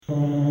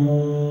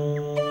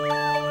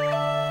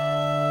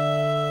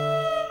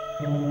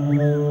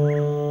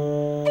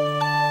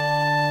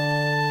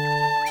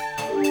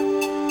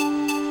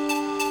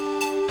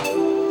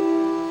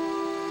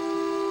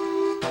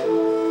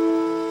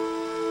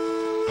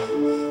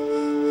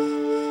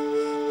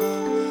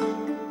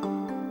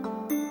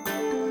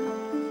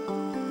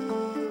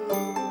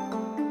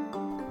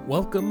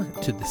Welcome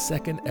to the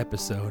second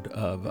episode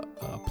of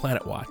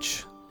Planet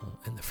Watch.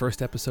 In the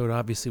first episode,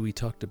 obviously, we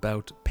talked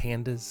about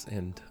pandas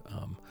and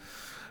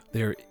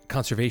their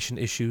conservation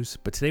issues,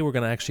 but today we're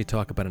going to actually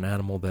talk about an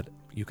animal that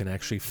you can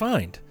actually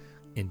find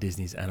in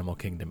Disney's Animal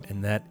Kingdom,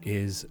 and that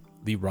is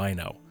the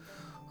rhino.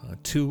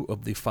 2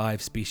 of the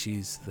 5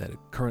 species that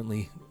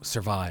currently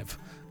survive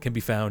can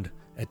be found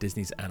at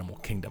Disney's Animal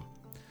Kingdom.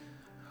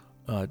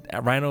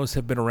 Rhinos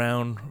have been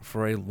around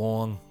for a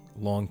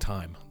long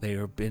time. They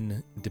have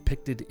been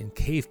depicted in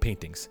cave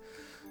paintings,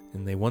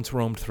 and they once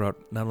roamed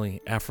throughout not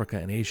only Africa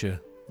and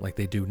Asia like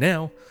they do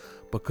now,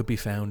 but could be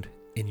found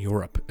in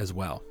Europe as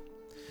well.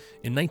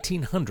 In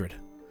 1900,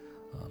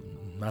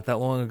 not that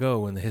long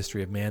ago in the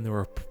history of man, there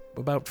were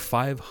about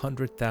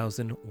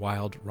 500,000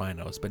 wild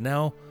rhinos, but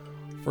now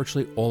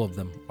virtually all of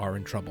them are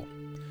in trouble.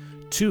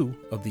 2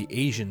 of the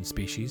Asian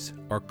species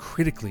are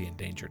critically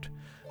endangered.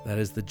 That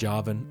is the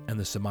Javan and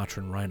the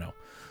Sumatran rhino.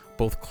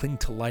 Both cling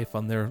to life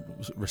on their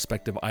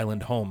respective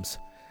island homes.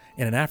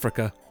 And in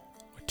Africa,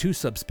 2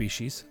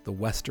 subspecies, the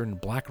western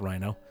black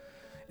rhino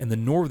and the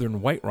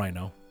northern white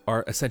rhino,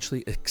 are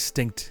essentially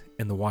extinct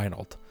in the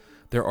wild.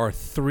 There are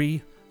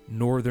 3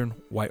 northern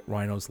white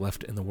rhinos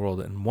left in the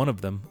world, and one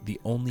of them, the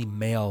only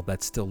male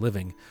that's still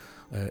living,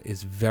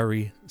 is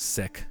very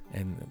sick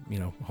and,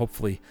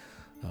 hopefully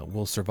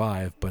will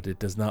survive, but it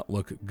does not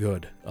look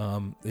good.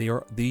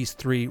 These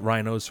 3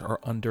 rhinos are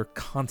under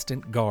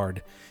constant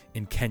guard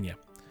in Kenya.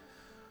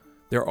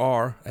 There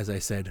are, as I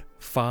said,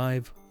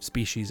 5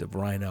 species of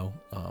rhino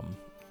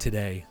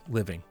today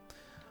living.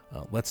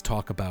 Let's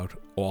talk about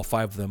all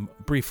 5 of them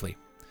briefly.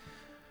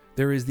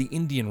 There is the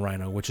Indian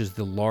rhino, which is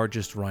the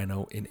largest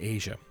rhino in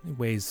Asia. It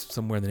weighs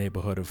somewhere in the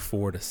neighborhood of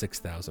 4,000 to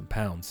 6,000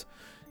 pounds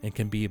and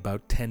can be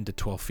about 10 to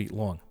 12 feet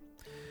long.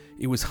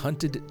 It was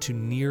hunted to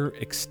near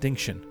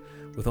extinction,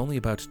 with only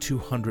about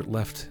 200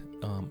 left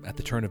at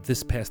the turn of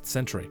this past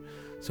century,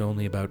 so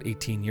only about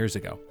 18 years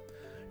ago.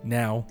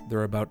 Now, there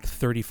are about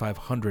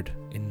 3,500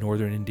 in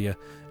northern India,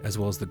 as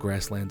well as the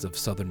grasslands of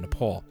southern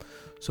Nepal.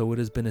 So it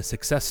has been a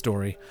success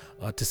story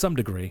to some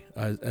degree,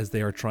 as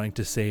they are trying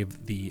to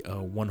save the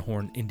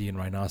one-horned Indian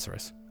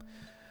rhinoceros.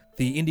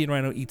 The Indian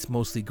rhino eats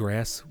mostly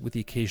grass, with the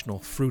occasional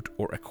fruit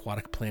or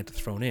aquatic plant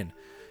thrown in.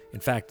 In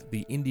fact,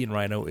 the Indian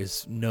rhino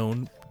is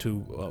known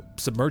to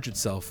submerge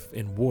itself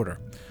in water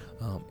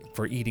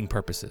for eating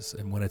purposes,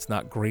 and when it's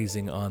not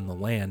grazing on the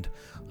land,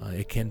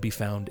 it can be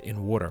found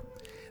in water.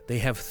 They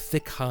have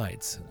thick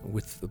hides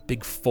with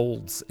big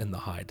folds in the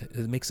hide.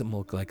 It makes them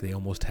look like they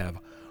almost have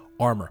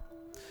armor.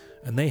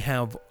 And they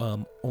have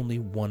only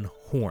 1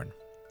 horn.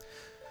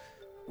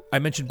 I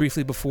mentioned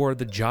briefly before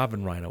the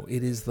Javan rhino.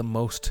 It is the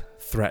most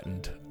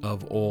threatened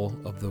of all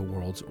of the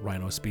world's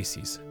rhino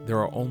species. There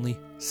are only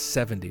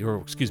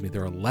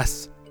there are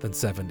less than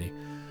 70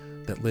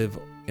 that live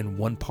in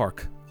one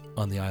park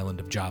on the island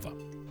of Java.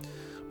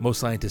 Most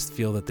scientists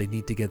feel that they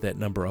need to get that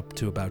number up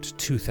to about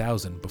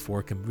 2,000 before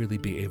it can really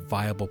be a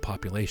viable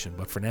population.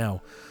 But for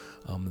now,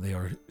 they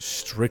are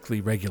strictly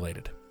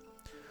regulated.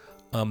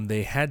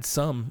 They had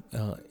some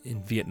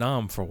in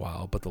Vietnam for a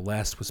while, but the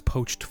last was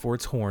poached for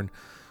its horn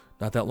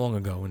not that long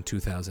ago in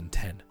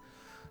 2010.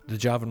 The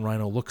Javan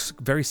rhino looks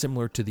very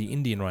similar to the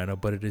Indian rhino,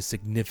 but it is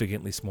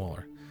significantly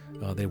smaller.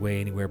 They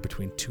weigh anywhere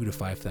between 2,000 to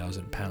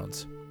 5,000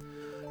 pounds.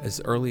 As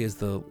early as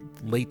the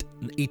late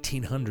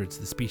 1800s,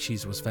 the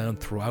species was found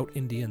throughout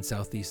India and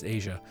Southeast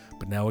Asia,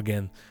 but now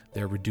again,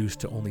 they're reduced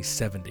to only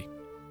 70.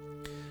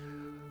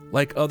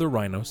 Like other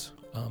rhinos,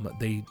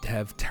 they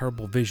have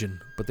terrible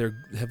vision, but they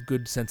have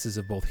good senses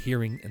of both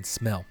hearing and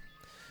smell.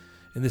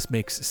 And this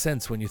makes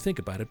sense when you think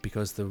about it,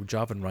 because the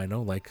Javan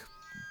rhino, like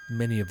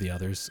many of the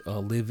others,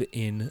 live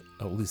in,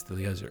 at least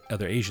the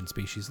other Asian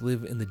species,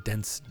 live in the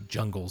dense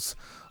jungles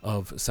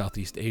of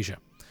Southeast Asia.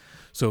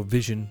 So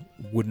vision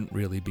wouldn't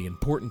really be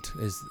important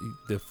as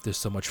there's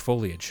so much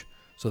foliage,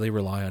 so they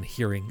rely on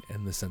hearing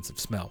and the sense of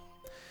smell.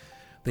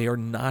 They are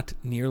not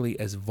nearly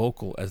as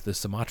vocal as the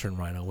Sumatran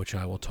rhino, which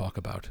I will talk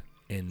about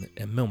in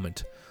a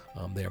moment.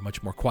 They are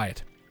much more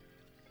quiet.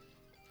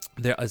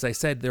 As I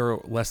said, there are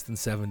less than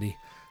 70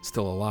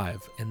 still alive,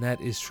 and that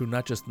is true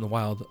not just in the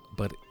wild,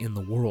 but in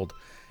the world,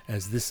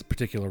 as this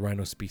particular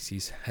rhino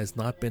species has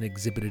not been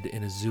exhibited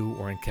in a zoo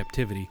or in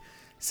captivity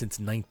since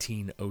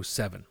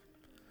 1907.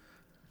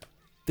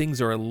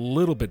 Things are a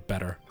little bit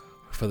better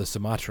for the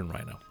Sumatran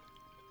rhino.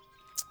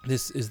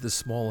 This is the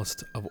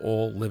smallest of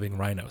all living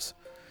rhinos.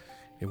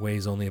 It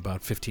weighs only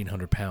about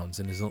 1,500 pounds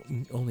and is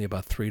only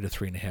about 3 to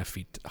 3.5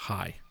 feet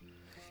high.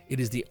 It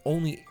is the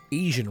only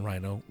Asian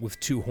rhino with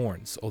 2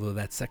 horns, although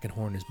that second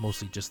horn is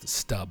mostly just a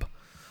stub.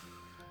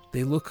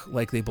 They look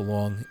like they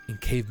belong in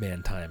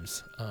caveman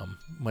times,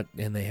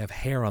 and they have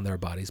hair on their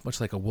bodies, much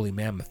like a woolly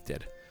mammoth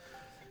did.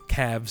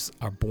 Calves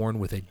are born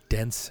with a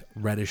dense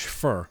reddish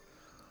fur,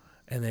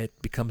 and it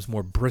becomes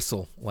more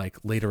bristle-like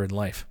later in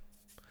life.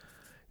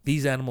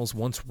 These animals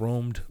once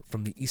roamed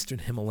from the eastern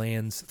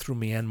Himalayas through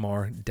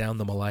Myanmar down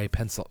the Malay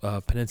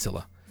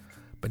Peninsula,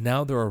 But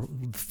now there are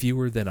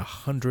fewer than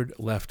 100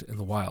 left in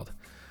the wild,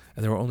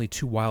 and there were only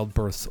 2 wild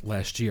births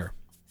last year.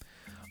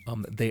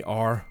 They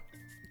are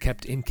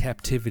kept in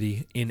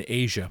captivity in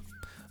Asia,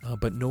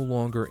 but no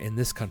longer in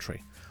this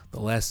country. The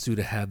last zoo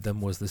to have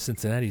them was the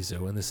Cincinnati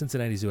Zoo, and the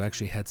Cincinnati Zoo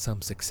actually had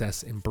some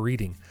success in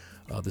breeding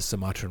the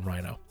Sumatran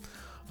rhino.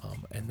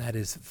 And that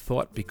is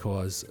thought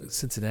because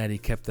Cincinnati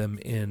kept them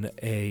in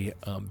a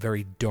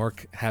very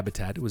dark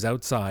habitat. It was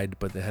outside,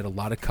 but they had a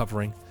lot of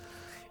covering,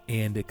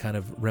 and it kind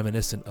of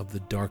reminiscent of the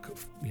dark,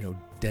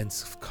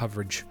 dense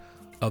coverage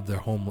of their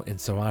home in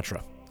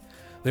Sumatra.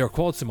 They are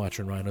called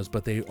Sumatran rhinos,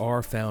 but they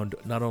are found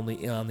not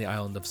only on the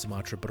island of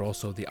Sumatra, but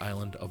also the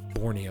island of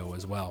Borneo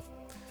as well.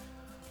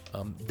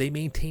 They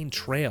maintain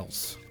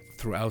trails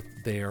throughout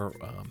their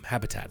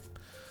habitat,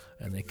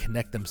 and they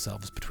connect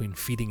themselves between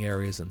feeding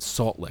areas and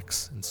salt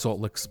licks. And salt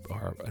licks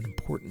are an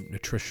important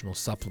nutritional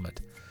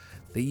supplement.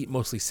 They eat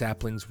mostly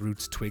saplings,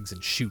 roots, twigs,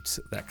 and shoots,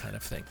 that kind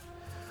of thing.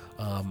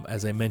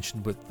 As I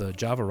mentioned with the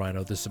Java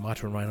rhino, the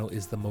Sumatran rhino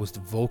is the most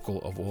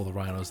vocal of all the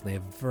rhinos, and they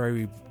have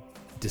very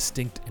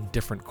distinct and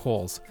different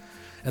calls.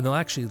 And they'll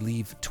actually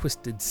leave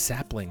twisted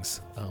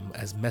saplings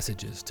as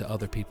messages to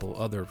other people,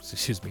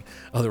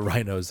 other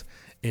rhinos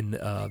in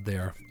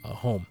their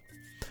home.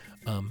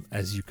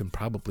 As you can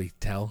probably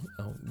tell,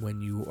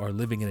 when you are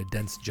living in a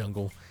dense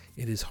jungle,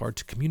 it is hard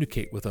to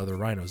communicate with other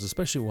rhinos,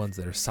 especially ones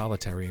that are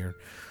solitary.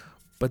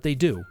 But they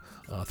do,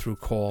 through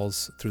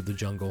calls, through the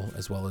jungle,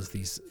 as well as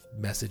these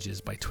messages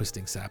by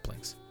twisting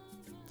saplings.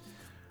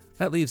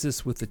 That leaves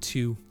us with the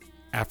 2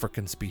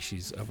 African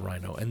species of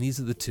rhino, and these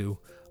are the 2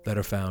 that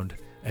are found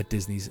at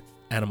Disney's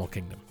Animal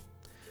Kingdom.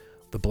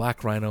 The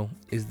black rhino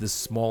is the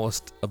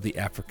smallest of the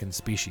African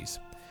species.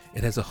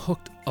 It has a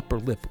hooked upper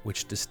lip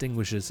which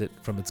distinguishes it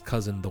from its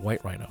cousin, the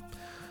white rhino.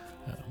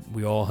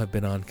 We all have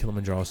been on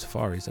Kilimanjaro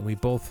safaris, and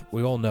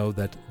we all know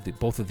that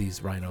both of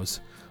these rhinos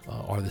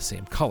are the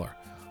same color.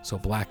 So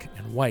black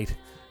and white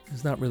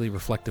is not really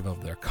reflective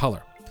of their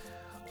color.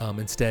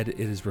 Instead, it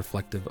is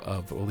reflective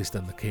of, or at least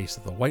in the case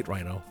of the white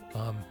rhino,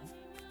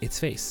 its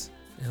face.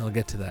 And I'll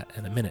get to that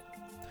in a minute.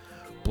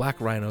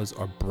 Black rhinos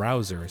are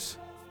browsers,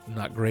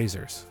 not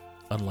grazers,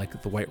 unlike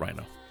the white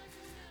rhino.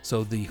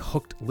 So the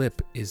hooked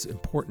lip is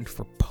important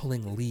for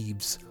pulling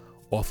leaves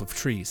off of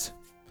trees.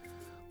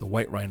 The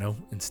white rhino,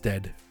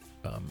 instead,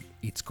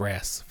 eats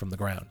grass from the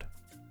ground.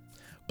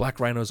 Black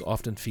rhinos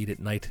often feed at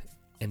night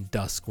and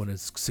dusk when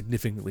it's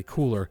significantly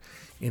cooler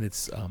in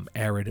its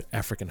arid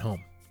African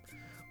home.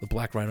 The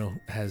black rhino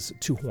has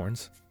 2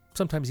 horns,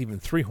 sometimes even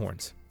 3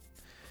 horns.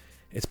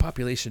 Its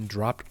population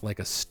dropped like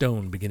a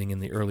stone beginning in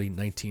the early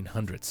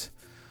 1900s.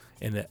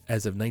 And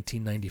as of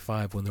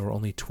 1995, when there were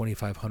only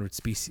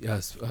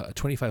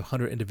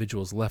 2,500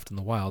 individuals left in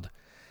the wild,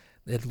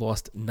 it had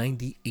lost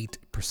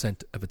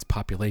 98% of its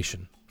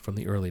population from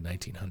the early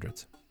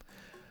 1900s.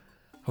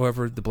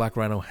 However, the black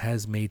rhino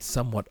has made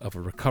somewhat of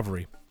a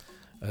recovery,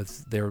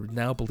 as they're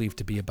now believed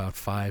to be about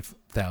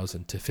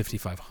 5,000 to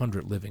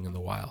 5,500 living in the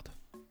wild.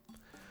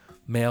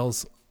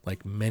 Males,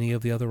 like many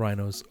of the other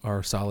rhinos,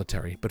 are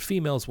solitary, but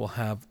females will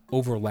have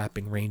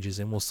overlapping ranges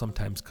and will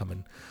sometimes come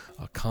in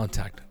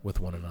contact with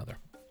one another.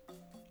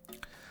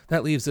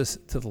 That leaves us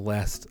to the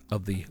last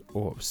of the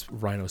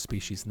rhino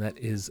species, and that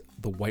is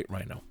the white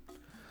rhino.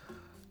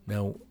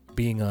 Now,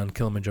 being on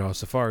Kilimanjaro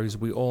safaris,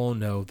 we all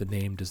know the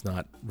name does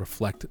not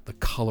reflect the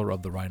color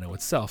of the rhino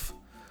itself,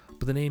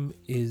 but the name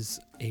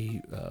is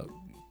a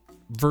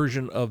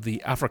version of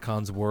the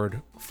Afrikaans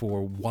word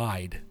for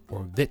wide,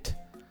 or wit.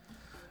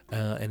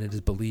 And it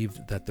is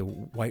believed that the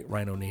white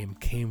rhino name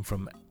came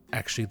from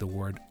actually the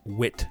word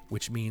wit,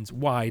 which means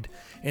wide,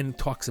 and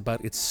talks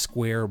about its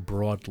square,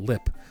 broad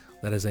lip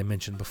that, as I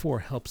mentioned before,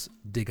 helps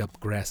dig up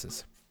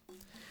grasses.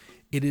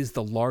 It is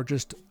the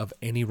largest of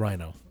any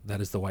rhino,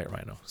 that is the white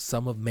rhino.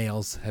 Some of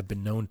males have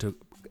been known to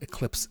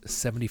eclipse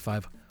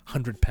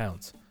 7,500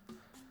 pounds.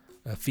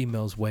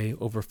 Females weigh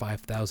over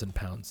 5,000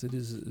 pounds. It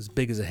is as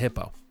big as a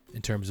hippo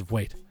in terms of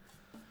weight.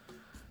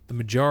 The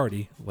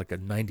majority, like a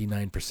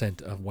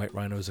 99% of white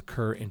rhinos,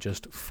 occur in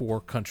just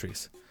 4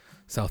 countries: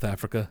 South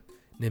Africa,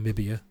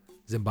 Namibia,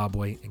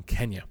 Zimbabwe, and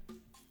Kenya.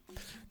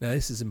 Now,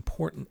 this is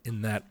important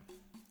in that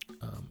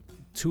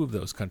 2 of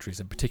those countries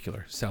in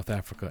particular, South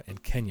Africa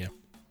and Kenya,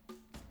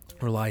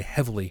 rely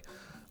heavily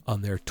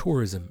on their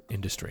tourism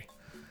industry,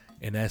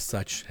 and as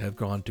such have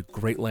gone to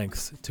great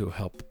lengths to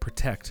help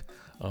protect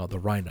the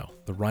rhino.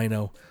 The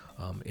rhino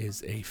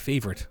is a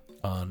favorite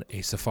on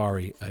a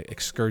safari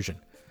excursion.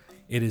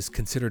 It is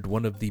considered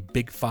one of the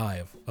big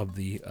 5 of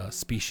the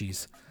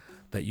species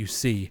that you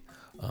see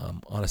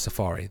on a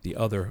safari, the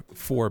other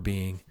 4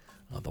 being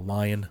the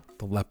lion,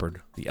 the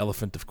leopard, the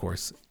elephant, of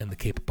course, and the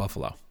Cape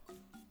buffalo.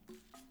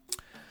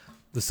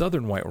 The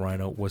southern white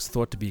rhino was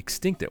thought to be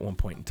extinct at one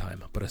point in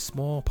time, but a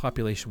small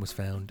population was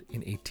found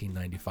in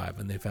 1895,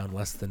 and they found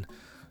less than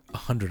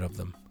 100 of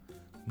them.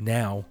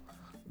 Now,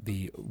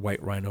 the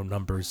white rhino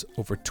numbers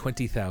over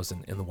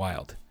 20,000 in the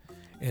wild,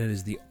 and it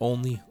is the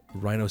only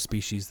rhino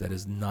species that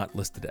is not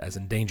listed as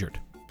endangered.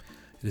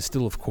 It is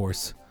still, of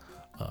course,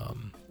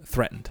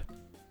 threatened.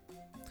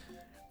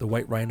 The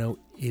white rhino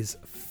is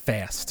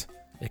fast.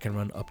 It can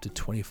run up to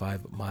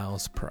 25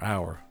 miles per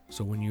hour.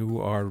 So when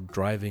you are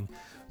driving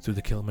through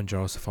the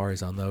Kilimanjaro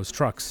safaris on those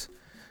trucks,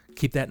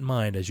 keep that in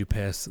mind as you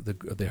pass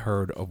the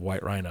herd of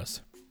white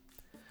rhinos.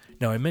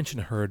 Now, I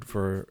mentioned herd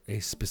for a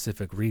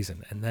specific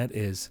reason, and that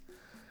is,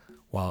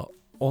 while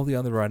all the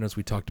other rhinos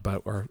we talked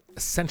about are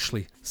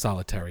essentially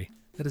solitary,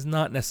 that is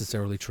not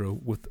necessarily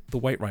true with the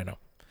white rhino.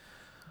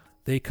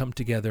 They come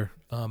together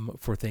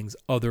for things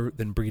other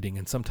than breeding,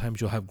 and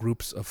sometimes you'll have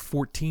groups of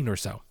 14 or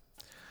so.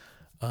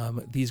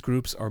 These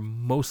groups are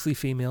mostly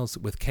females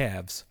with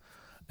calves,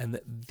 and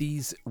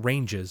these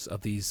ranges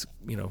of these,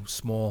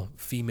 small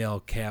female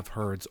calf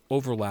herds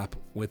overlap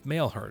with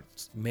male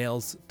herds.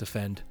 Males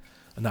defend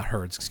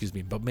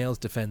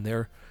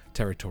their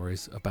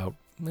territories about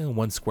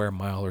 1 square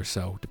mile or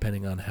so,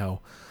 depending on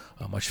how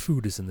much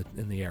food is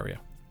in the area.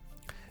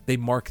 They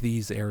mark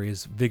these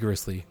areas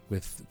vigorously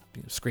with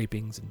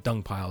scrapings and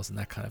dung piles and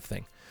that kind of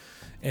thing.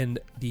 And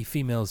the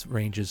females'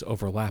 ranges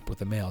overlap with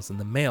the males, and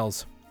the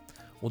males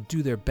will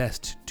do their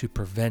best to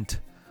prevent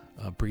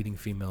breeding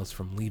females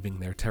from leaving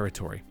their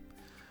territory.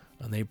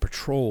 And they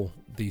patrol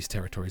these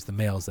territories, the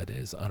males that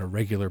is, on a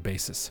regular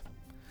basis.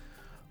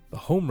 The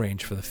home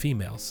range for the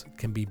females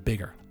can be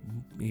bigger,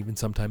 even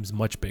sometimes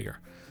much bigger.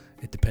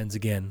 It depends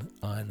again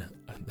on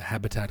the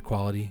habitat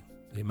quality,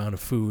 the amount of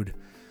food,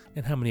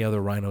 and how many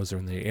other rhinos are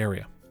in the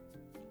area.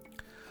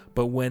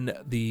 But when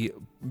the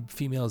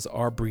females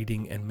are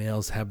breeding and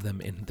males have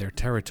them in their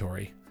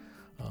territory,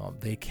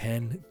 they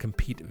can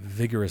compete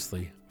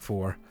vigorously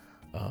for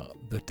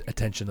the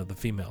attention of the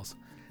females.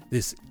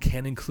 This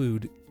can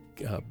include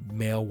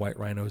male white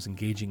rhinos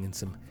engaging in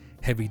some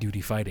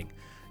heavy-duty fighting,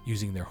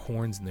 using their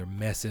horns and their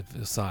massive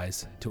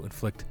size to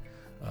inflict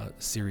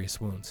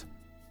serious wounds.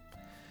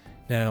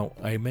 Now,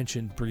 I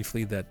mentioned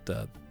briefly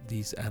that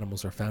these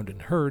animals are found in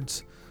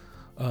herds,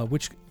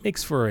 which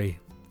makes for a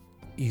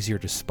easier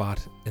to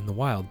spot in the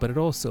wild, but it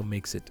also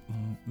makes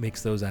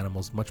those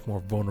animals much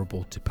more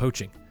vulnerable to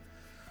poaching.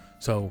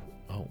 So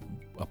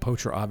a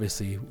poacher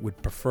obviously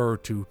would prefer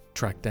to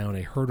track down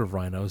a herd of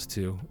rhinos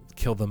to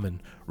kill them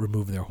and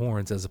remove their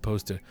horns, as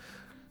opposed to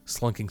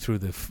slunking through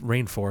the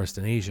rainforest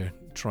in Asia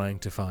trying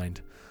to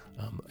find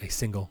a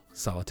single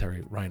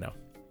solitary rhino.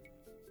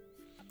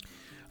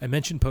 I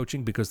mentioned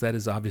poaching because that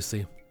is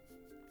obviously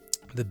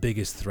the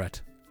biggest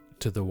threat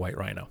to the white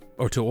rhino,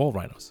 or to all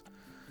rhinos.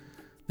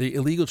 The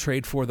illegal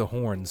trade for the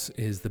horns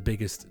is the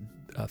biggest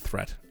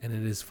threat, and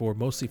it is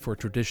mostly for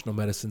traditional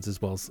medicines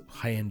as well as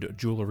high-end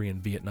jewelry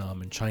in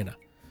Vietnam and China.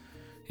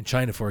 In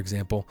China, for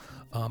example,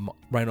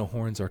 rhino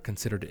horns are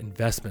considered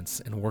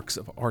investments, and works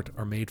of art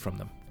are made from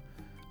them.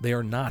 They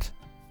are not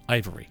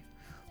ivory.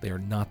 They are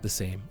not the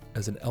same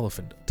as an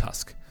elephant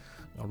tusk.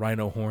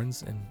 Rhino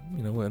horns, and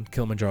in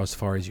Kilimanjaro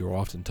safaris you're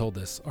often told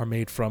this, are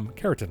made from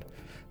keratin.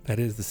 That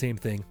is the same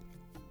thing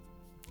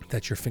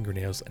that your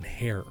fingernails and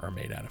hair are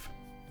made out of.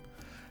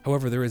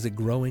 However, there is a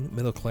growing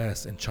middle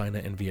class in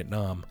China and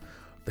Vietnam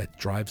that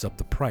drives up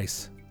the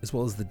price as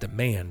well as the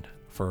demand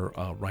for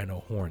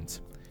rhino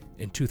horns.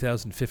 In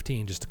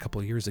 2015, just a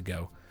couple of years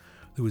ago,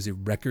 there was a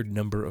record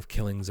number of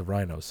killings of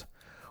rhinos,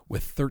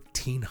 with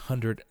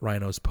 1,300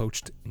 rhinos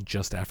poached in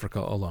just Africa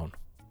alone.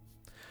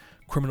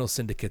 Criminal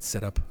syndicates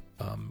set up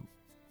a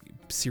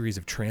series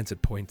of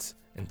transit points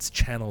and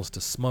channels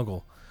to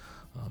smuggle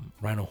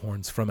rhino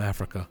horns from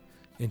Africa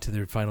into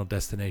their final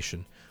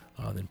destination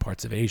in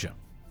parts of Asia.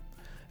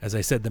 As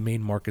I said, the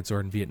main markets are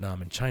in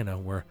Vietnam and China,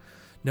 where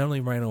not only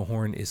rhino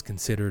horn is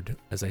considered,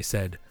 as I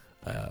said,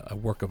 a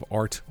work of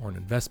art or an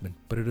investment,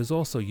 but it is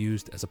also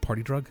used as a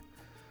party drug,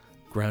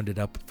 grounded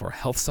up for a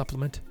health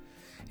supplement,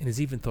 and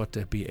is even thought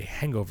to be a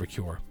hangover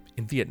cure.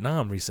 In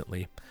Vietnam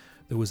recently,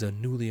 there was a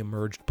newly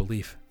emerged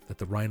belief that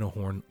the rhino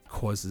horn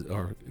causes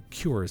or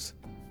cures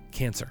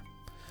cancer.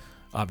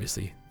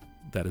 Obviously,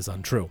 that is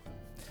untrue.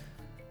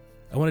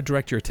 I want to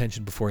direct your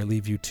attention before I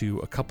leave you to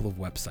a couple of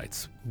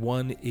websites.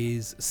 One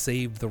is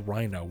Save the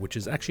Rhino, which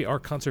is actually our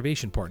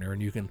conservation partner,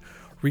 and you can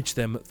reach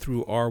them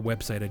through our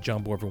website at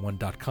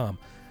johnboever1.com.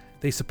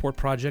 They support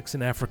projects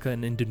in Africa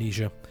and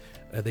Indonesia.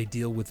 They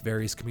deal with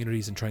various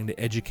communities and trying to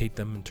educate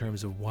them in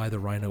terms of why the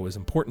rhino is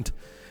important.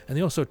 And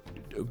they also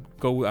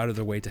go out of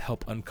their way to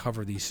help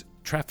uncover these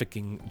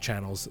trafficking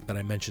channels that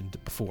I mentioned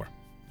before.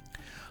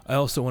 I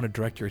also want to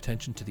direct your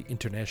attention to the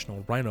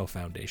International Rhino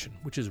Foundation,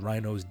 which is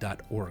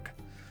rhinos.org.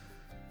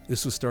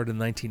 This was started in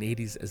the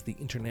 1980s as the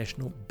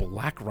International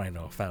Black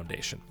Rhino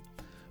Foundation.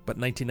 But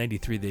in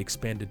 1993, they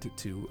expanded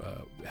to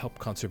help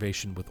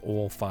conservation with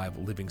all 5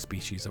 living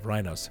species of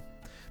rhinos.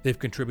 They've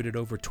contributed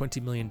over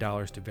 $20 million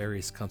to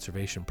various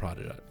conservation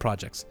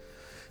projects.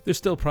 There's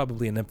still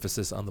probably an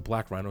emphasis on the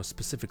black rhino,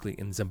 specifically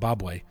in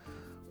Zimbabwe,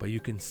 but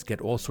you can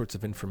get all sorts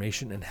of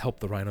information and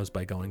help the rhinos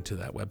by going to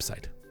that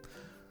website.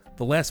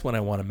 The last one I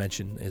want to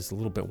mention is a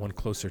little bit one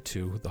closer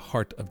to the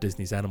heart of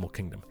Disney's Animal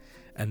Kingdom,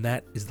 and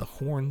that is the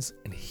Horns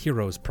and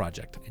Heroes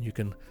Project, and you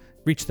can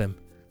reach them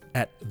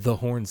at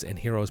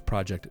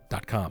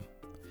thehornsandheroesproject.com.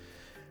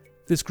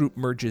 This group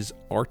merges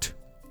art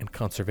and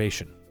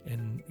conservation,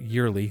 and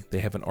yearly they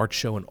have an art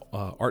show and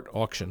art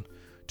auction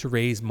to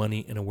raise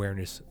money and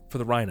awareness for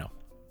the rhino.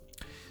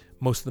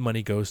 Most of the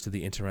money goes to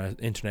the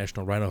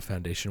International Rhino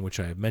Foundation, which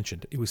I have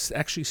mentioned. It was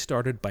actually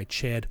started by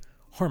Chad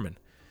Harmon,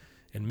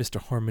 and Mr.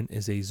 Harmon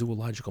is a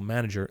zoological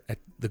manager at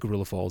the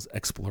Gorilla Falls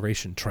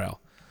Exploration Trail.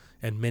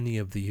 And many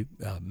of the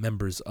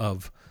members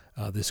of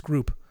this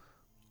group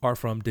are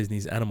from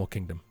Disney's Animal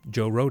Kingdom.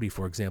 Joe Rohde,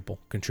 for example,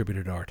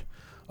 contributed art.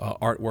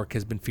 Artwork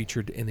has been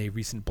featured in a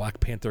recent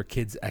Black Panther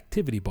Kids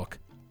activity book.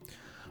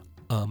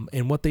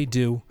 And what they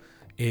do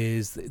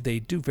is they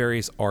do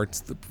various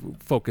arts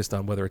focused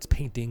on whether it's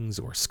paintings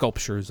or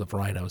sculptures of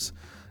rhinos,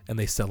 and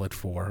they sell it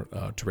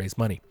to raise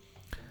money.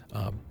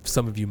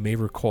 Some of you may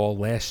recall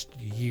last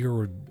year,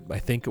 or I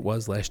think it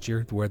was last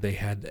year, where they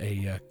had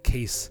a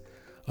case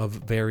of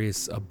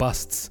various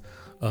busts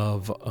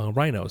of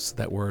rhinos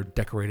that were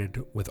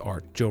decorated with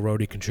art. Joe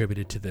Rohde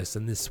contributed to this,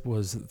 and this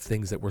was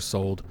things that were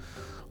sold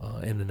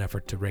in an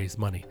effort to raise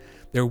money.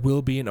 There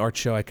will be an art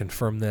show. I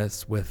confirmed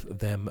this with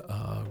them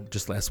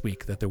just last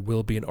week, that there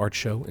will be an art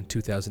show in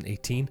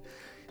 2018.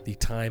 The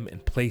time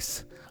and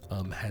place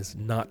has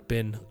not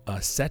been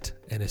set,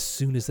 and as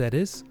soon as that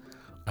is,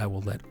 I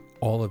will let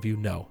all of you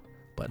know.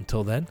 But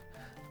until then,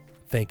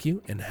 thank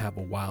you and have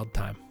a wild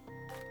time.